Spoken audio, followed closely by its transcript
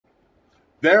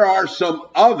There are some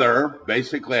other,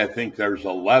 basically I think there's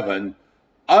 11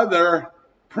 other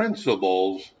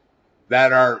principles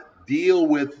that are deal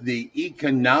with the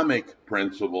economic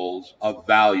principles of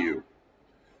value.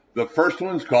 The first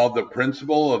one's called the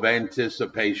principle of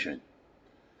anticipation.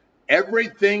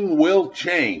 Everything will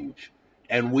change,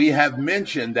 and we have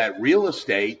mentioned that real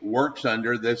estate works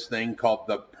under this thing called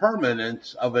the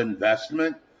permanence of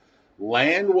investment.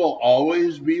 Land will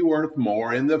always be worth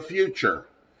more in the future.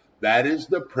 That is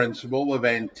the principle of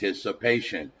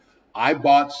anticipation. I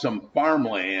bought some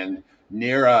farmland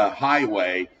near a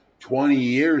highway 20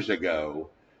 years ago,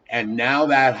 and now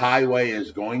that highway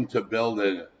is going to build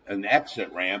an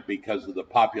exit ramp because of the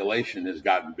population has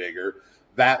gotten bigger.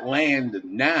 That land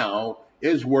now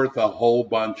is worth a whole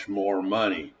bunch more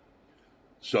money.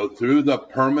 So through the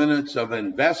permanence of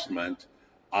investment,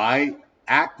 I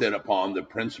acted upon the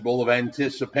principle of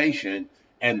anticipation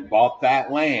and bought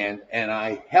that land, and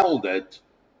I held it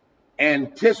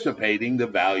anticipating the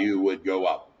value would go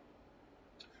up.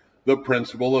 The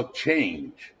principle of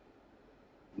change.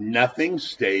 Nothing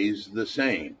stays the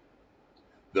same.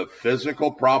 The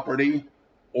physical property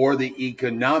or the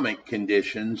economic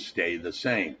conditions stay the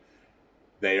same.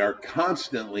 They are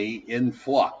constantly in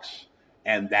flux,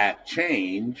 and that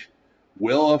change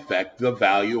will affect the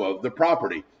value of the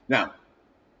property. Now,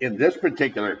 in this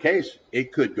particular case,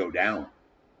 it could go down.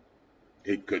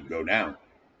 It could go down.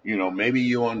 You know, maybe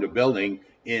you owned a building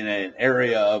in an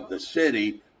area of the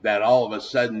city that all of a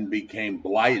sudden became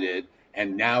blighted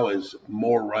and now is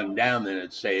more run down than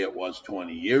it was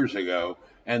 20 years ago,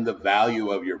 and the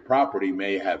value of your property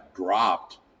may have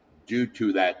dropped due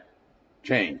to that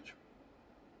change.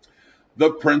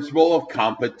 The principle of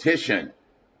competition.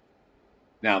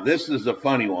 Now, this is a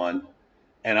funny one,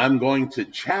 and I'm going to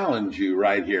challenge you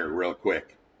right here real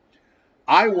quick.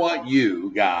 I want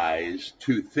you guys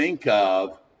to think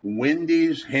of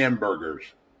Wendy's hamburgers.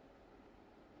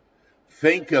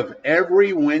 Think of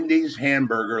every Wendy's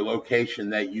hamburger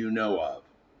location that you know of.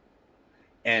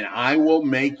 And I will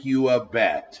make you a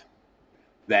bet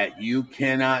that you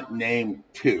cannot name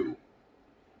two.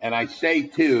 And I say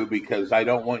two because I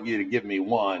don't want you to give me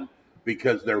one,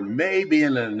 because there may be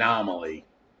an anomaly.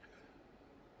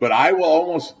 But I will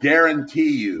almost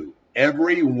guarantee you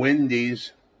every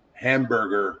Wendy's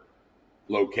hamburger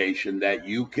location that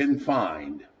you can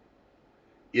find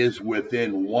is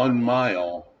within 1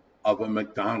 mile of a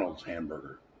McDonald's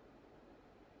hamburger.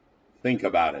 Think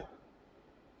about it.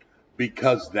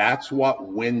 Because that's what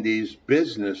Wendy's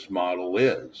business model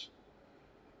is.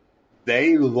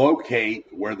 They locate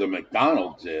where the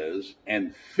McDonald's is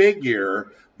and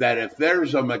figure that if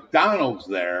there's a McDonald's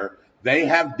there, they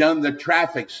have done the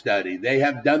traffic study, they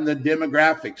have done the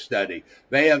demographic study,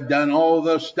 they have done all of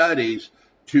those studies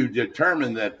to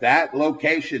determine that that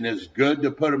location is good to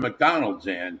put a McDonald's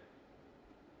in.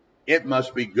 It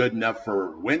must be good enough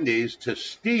for Wendy's to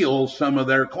steal some of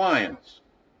their clients.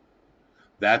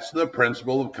 That's the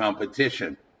principle of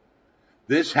competition.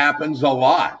 This happens a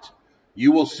lot.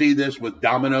 You will see this with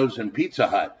Domino's and Pizza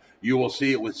Hut. You will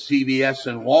see it with CVS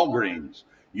and Walgreens.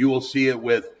 You will see it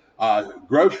with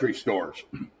grocery stores.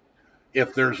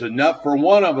 If there's enough for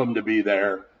one of them to be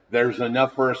there, there's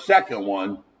enough for a second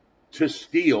one to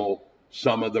steal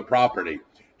some of the property.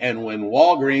 And when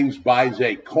Walgreens buys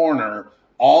a corner,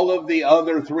 all of the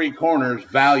other three corners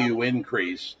value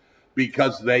increase,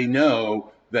 because they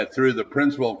know that through the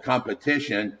principle of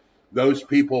competition, those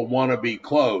people want to be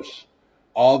close.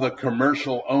 All the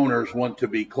commercial owners want to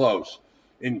be close,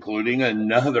 including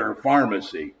another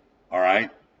pharmacy. All right.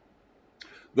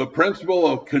 The principle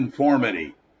of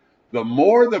conformity. The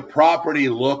more the property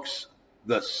looks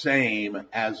the same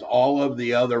as all of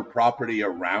the other property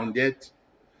around it,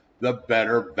 the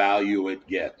better value it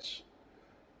gets.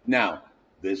 Now,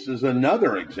 this is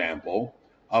another example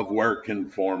of where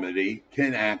conformity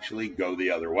can actually go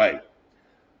the other way.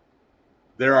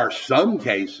 There are some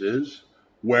cases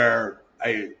where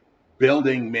a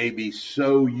building may be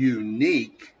so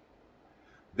unique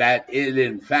that it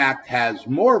in fact has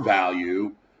more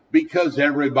value because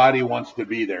everybody wants to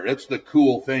be there. It's the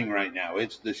cool thing right now.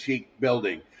 It's the chic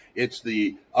building. It's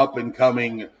the up and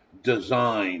coming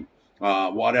design,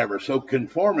 whatever. So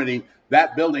conformity,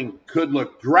 that building could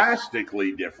look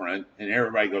drastically different and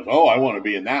everybody goes, oh, I want to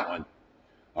be in that one.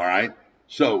 All right.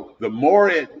 So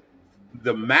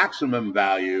the maximum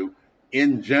value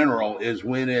in general is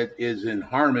when it is in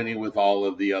harmony with all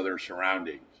of the other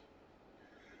surroundings.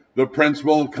 The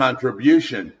principle of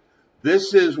contribution.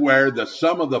 This is where the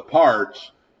sum of the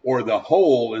parts or the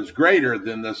whole is greater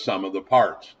than the sum of the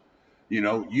parts. You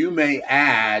know, you may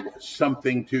add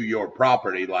something to your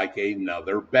property like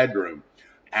another bedroom,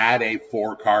 add a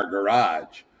 4-car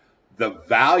garage. The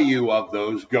value of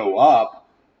those go up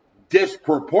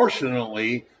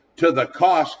disproportionately to the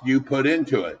cost you put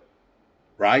into it,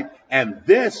 right? And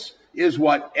this is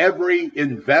what every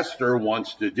investor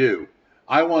wants to do.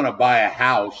 I want to buy a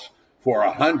house for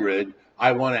 100.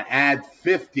 I want to add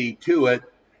 50 to it,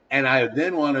 and I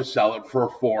then want to sell it for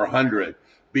 400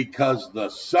 because the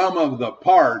sum of the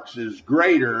parts is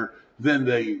greater than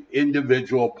the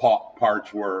individual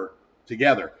parts were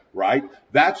together, right?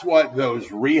 That's what those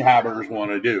rehabbers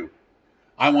want to do.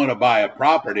 I want to buy a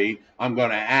property. I'm going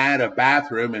to add a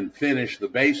bathroom and finish the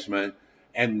basement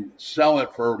and sell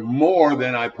it for more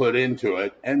than I put into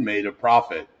it and made a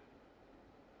profit.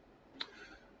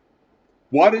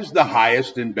 What is the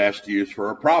highest and best use for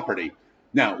a property?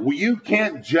 Now, you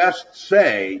can't just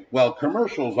say, well,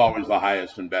 commercial is always the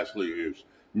highest and best use.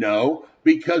 No,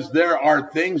 because there are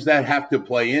things that have to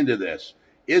play into this.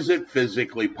 Is it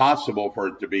physically possible for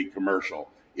it to be commercial?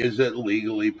 Is it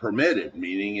legally permitted?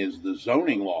 Meaning, is the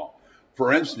zoning law?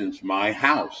 For instance, my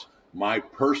house, my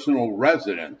personal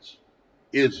residence,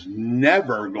 is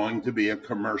never going to be a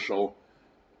commercial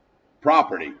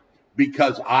property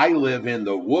because I live in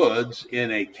the woods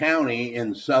in a county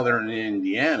in southern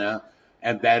Indiana,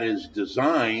 and that is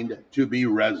designed to be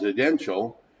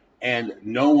residential, and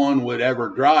no one would ever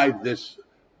drive this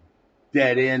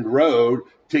dead-end road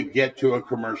to get to a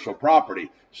commercial property.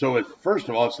 So first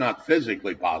of all, it's not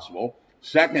physically possible.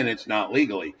 Second, it's not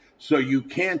legally. So you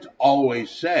can't always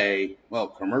say, well,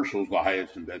 commercial is the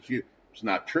highest and best use. It's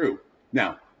not true.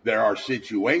 Now, there are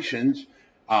situations,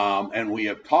 and we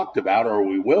have talked about, or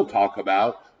we will talk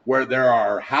about, where there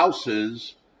are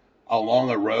houses along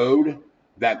a road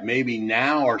that maybe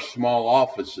now are small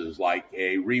offices, like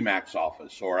a Remax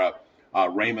office or a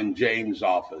Raymond James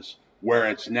office, where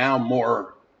it's now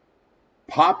more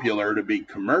popular to be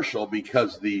commercial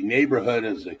because the neighborhood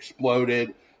has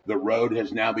exploded. The road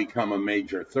has now become a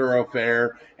major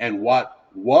thoroughfare. And what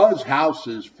was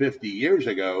houses 50 years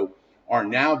ago are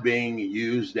now being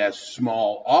used as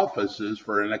small offices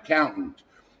for an accountant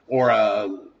or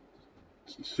a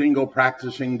single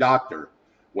practicing doctor.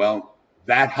 Well,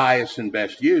 that highest and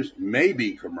best use may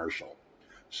be commercial.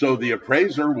 So the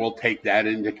appraiser will take that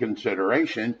into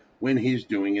consideration when he's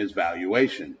doing his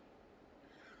valuation.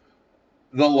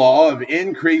 The law of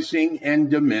increasing and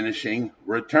diminishing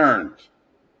returns.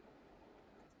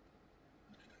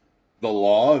 The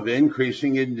law of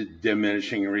increasing and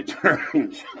diminishing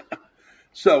returns.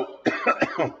 So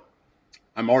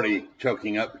I'm already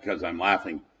choking up because I'm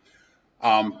laughing.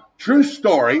 True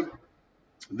story.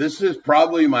 This is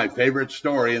probably my favorite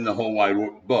story in the whole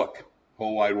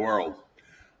wide world.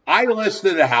 I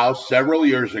listed a house several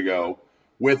years ago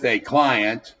with a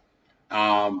client,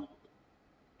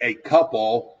 a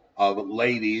couple of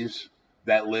ladies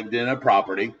that lived in a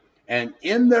property, and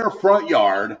in their front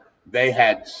yard, they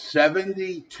had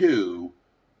 72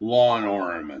 lawn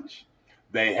ornaments.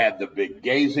 They had the big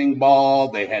gazing ball.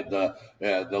 They had the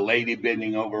lady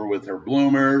bending over with her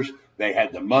bloomers. They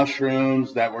had the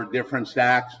mushrooms that were different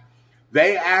stacks.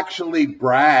 They actually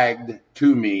bragged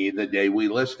to me the day we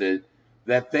listed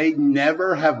that they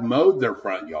never have mowed their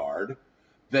front yard,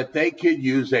 that they could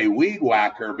use a weed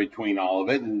whacker between all of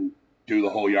it and do the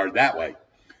whole yard that way.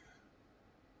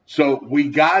 So we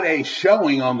got a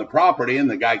showing on the property, and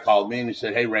the guy called me and he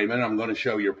said, "Hey, Raymond, I'm going to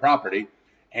show your property."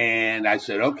 And I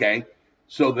said, "Okay."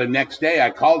 So the next day I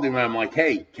called him and I'm like,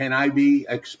 "Hey, can I be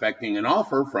expecting an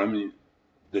offer from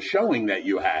the showing that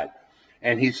you had?"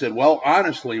 And he said, "Well,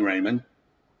 honestly, Raymond,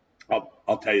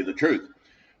 I'll tell you the truth.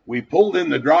 We pulled in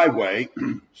the driveway,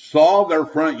 saw their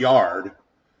front yard,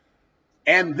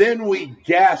 and then we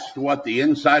guessed what the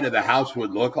inside of the house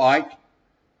would look like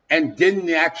and didn't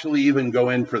actually even go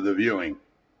in for the viewing.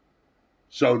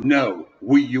 So no,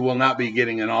 you will not be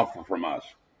getting an offer from us."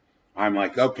 I'm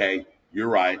like, "Okay, you're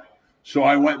right." So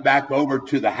I went back over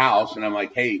to the house and I'm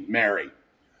like, "Hey, Mary,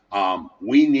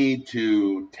 we need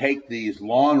to take these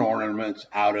lawn ornaments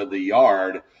out of the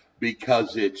yard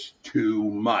because it's too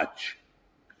much."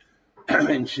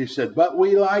 And she said, "But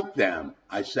we like them."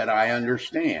 I said, "I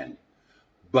understand.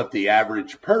 But the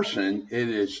average person, it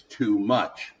is too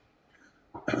much."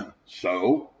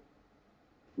 So,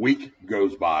 week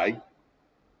goes by.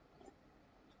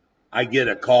 I get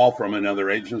a call from another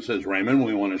agent that says, "Raymond,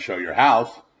 we want to show your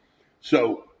house."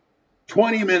 So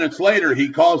 20 minutes later, he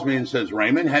calls me and says,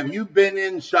 "Raymond, have you been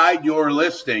inside your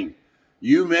listing?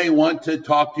 You may want to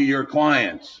talk to your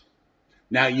clients."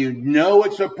 Now, you know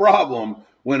it's a problem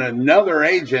when another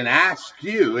agent asks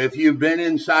you if you've been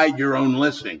inside your own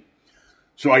listing.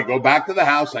 So I go back to the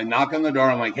house, I knock on the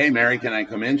door, I'm like, "Hey, Mary, can I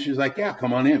come in?" She's like, "Yeah,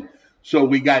 come on in." So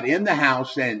we got in the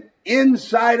house, and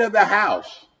inside of the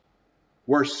house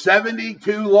were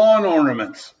 72 lawn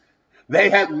ornaments. They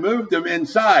had moved them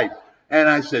inside. And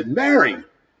I said, Mary.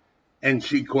 And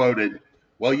she quoted,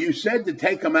 well, you said to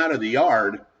take them out of the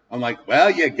yard. I'm like, well,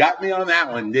 you got me on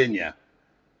that one, didn't you?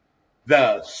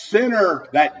 The center,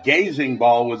 that gazing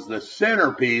ball was the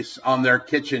centerpiece on their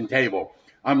kitchen table.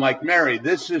 I'm like, Mary,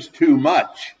 this is too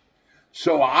much.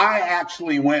 So I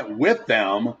actually went with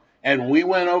them, and we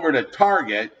went over to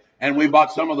Target, and we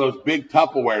bought some of those big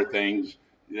Tupperware things,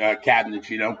 cabinets,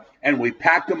 you know, and we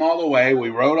packed them all away. We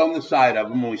wrote on the side of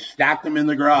them. We stacked them in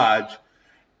the garage,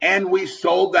 and we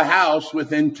sold the house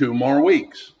within 2 more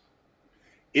weeks.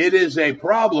 It is a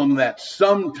problem that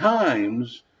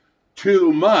sometimes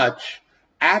too much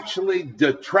actually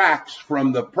detracts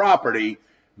from the property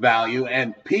value,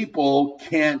 and people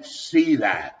can't see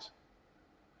that.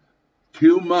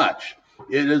 Too much.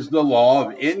 It is the law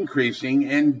of increasing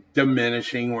and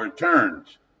diminishing returns.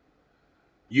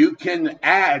 You can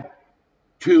add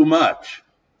too much.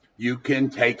 You can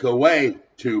take away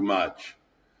too much.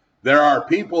 There are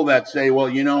people that say, well,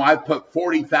 you know, I put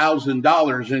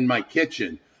 $40,000 in my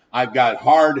kitchen. I've got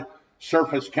hard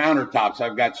surface countertops.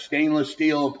 I've got stainless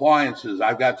steel appliances.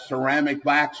 I've got ceramic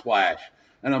backsplash.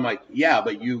 And I'm like, yeah,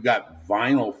 but you've got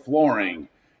vinyl flooring,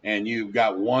 and you've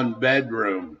got 1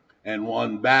 bedroom and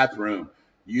 1 bathroom.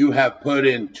 You have put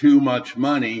in too much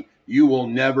money. You will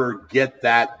never get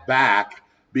that back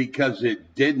because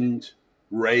it didn't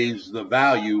raise the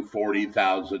value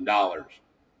 $40,000.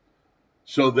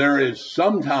 So there is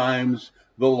sometimes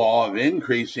the law of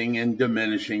increasing and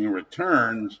diminishing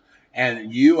returns,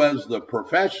 and you as the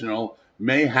professional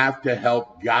may have to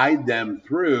help guide them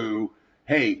through,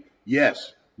 hey,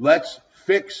 yes, let's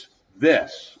fix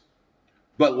this,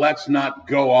 but let's not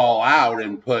go all out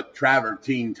and put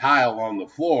travertine tile on the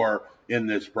floor in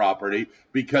this property,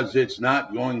 because it's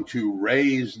not going to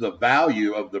raise the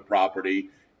value of the property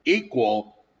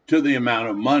equal to the amount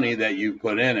of money that you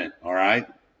put in it, all right?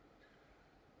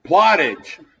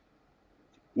 Plottage.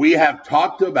 We have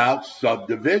talked about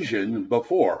subdivision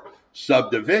before.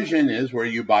 Subdivision is where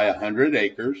you buy 100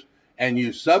 acres and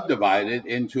you subdivide it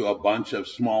into a bunch of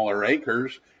smaller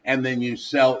acres, and then you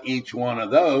sell each one of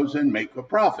those and make a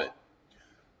profit.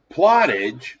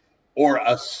 Plottage or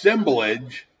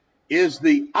assemblage is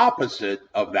the opposite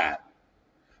of that.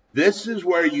 This is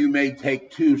where you may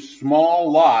take 2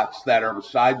 small lots that are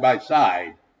side by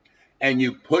side and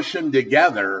you push them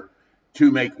together to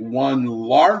make 1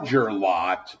 larger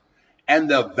lot, and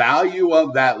the value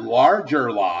of that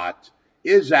larger lot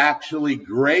is actually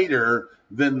greater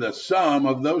than the sum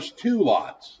of those 2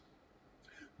 lots.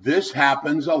 This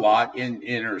happens a lot in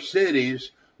inner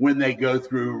cities when they go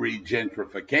through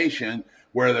regentrification,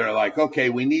 where they're like, okay,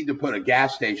 we need to put a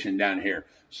gas station down here.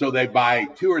 So they buy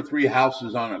 2 or 3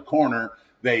 houses on a corner,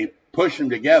 they push them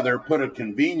together, put a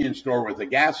convenience store with a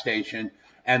gas station,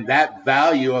 and that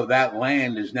value of that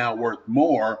land is now worth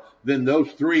more than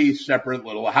those 3 separate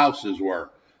little houses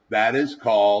were. That is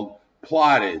called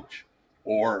plottage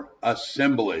or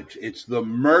assemblage. It's the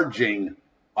merging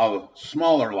of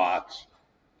smaller lots.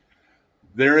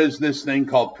 There is this thing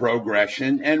called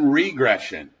progression and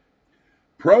regression.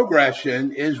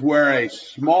 Progression is where a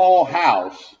small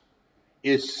house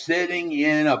is sitting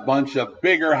in a bunch of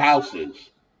bigger houses.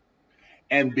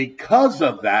 And because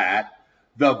of that,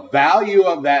 the value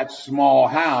of that small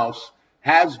house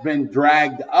has been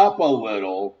dragged up a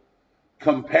little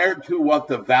compared to what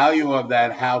the value of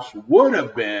that house would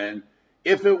have been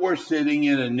if it were sitting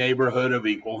in a neighborhood of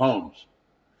equal homes.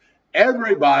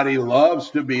 Everybody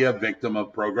loves to be a victim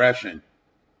of progression.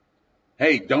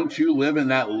 Hey, don't you live in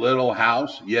that little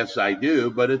house? Yes, I do,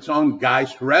 but it's on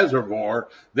Geist Reservoir,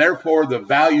 therefore the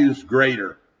value's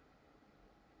greater.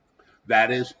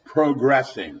 That is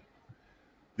progressing.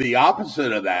 The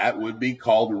opposite of that would be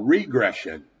called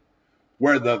regression,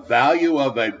 where the value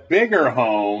of a bigger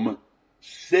home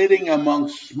sitting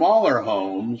amongst smaller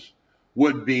homes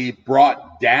would be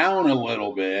brought down a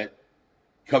little bit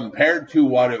compared to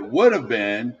what it would have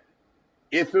been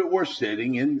if it were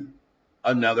sitting in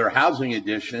another housing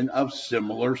addition of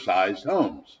similar sized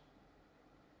homes.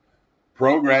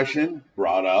 Progression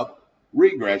brought up,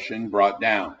 regression brought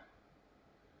down.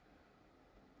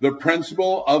 The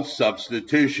principle of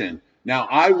substitution. Now,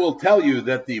 I will tell you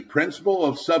that the principle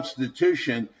of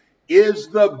substitution is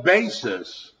the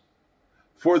basis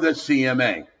for the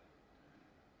CMA.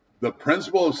 The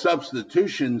principle of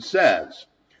substitution says,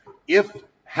 if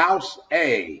house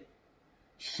A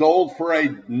sold for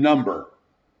a number,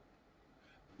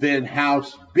 then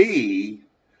house B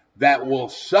that will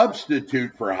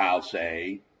substitute for house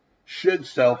A should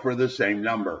sell for the same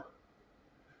number.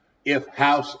 If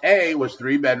house A was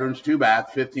 3 bedrooms, 2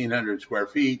 bath, 1,500 square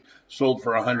feet, sold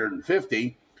for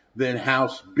 150, then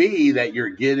house B that you're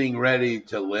getting ready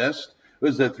to list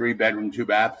was a 3 bedroom, 2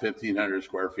 bath, 1,500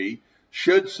 square feet,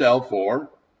 should sell for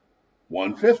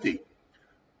 150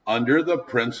 under the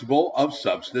principle of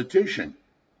substitution.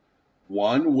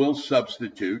 One will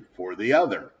substitute for the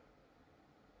other.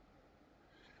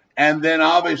 And then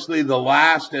obviously the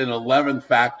last and 11th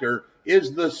factor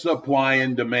is the supply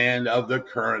and demand of the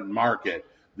current market.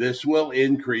 This will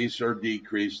increase or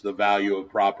decrease the value of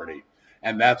property.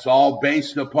 And that's all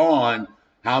based upon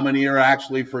how many are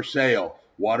actually for sale.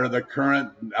 What are the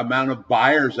current amount of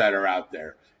buyers that are out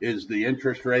there? Is the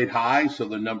interest rate high, so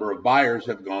the number of buyers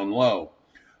have gone low?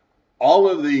 All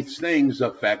of these things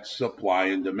affect supply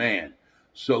and demand.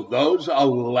 So those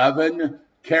 11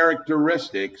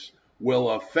 characteristics will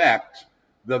affect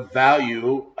the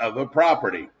value of a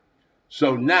property.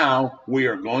 So now we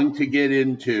are going to get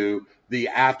into the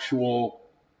actual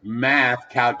math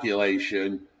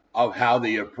calculation of how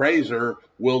the appraiser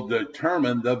will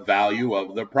determine the value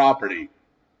of the property.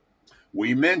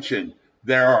 We mentioned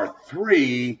there are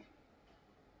 3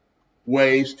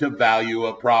 ways to value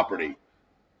a property.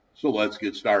 So let's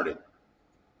get started.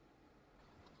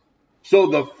 So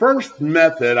the first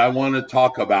method I want to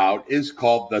talk about is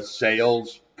called the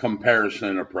sales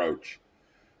comparison approach.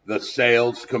 The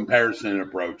sales comparison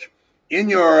approach. In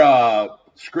your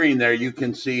screen there, you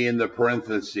can see in the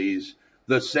parentheses,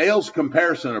 the sales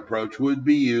comparison approach would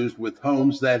be used with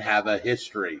homes that have a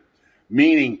history,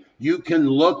 meaning you can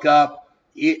look up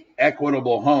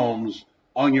equitable homes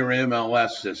on your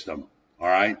MLS system, all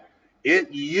right?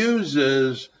 It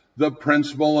uses the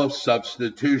principle of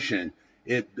substitution.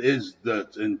 It is the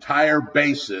entire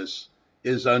basis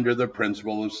is under the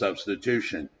principle of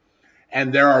substitution.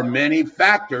 And there are many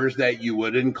factors that you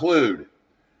would include.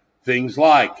 Things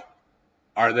like,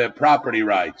 are there property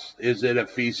rights? Is it a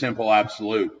fee simple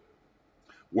absolute?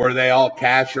 Were they all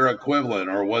cash or equivalent,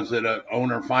 or was it an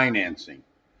owner financing?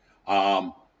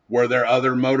 Were there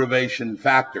other motivation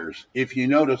factors? If you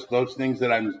notice, those things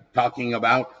that I'm talking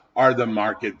about are the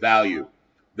market value.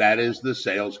 That is the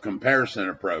sales comparison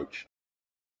approach.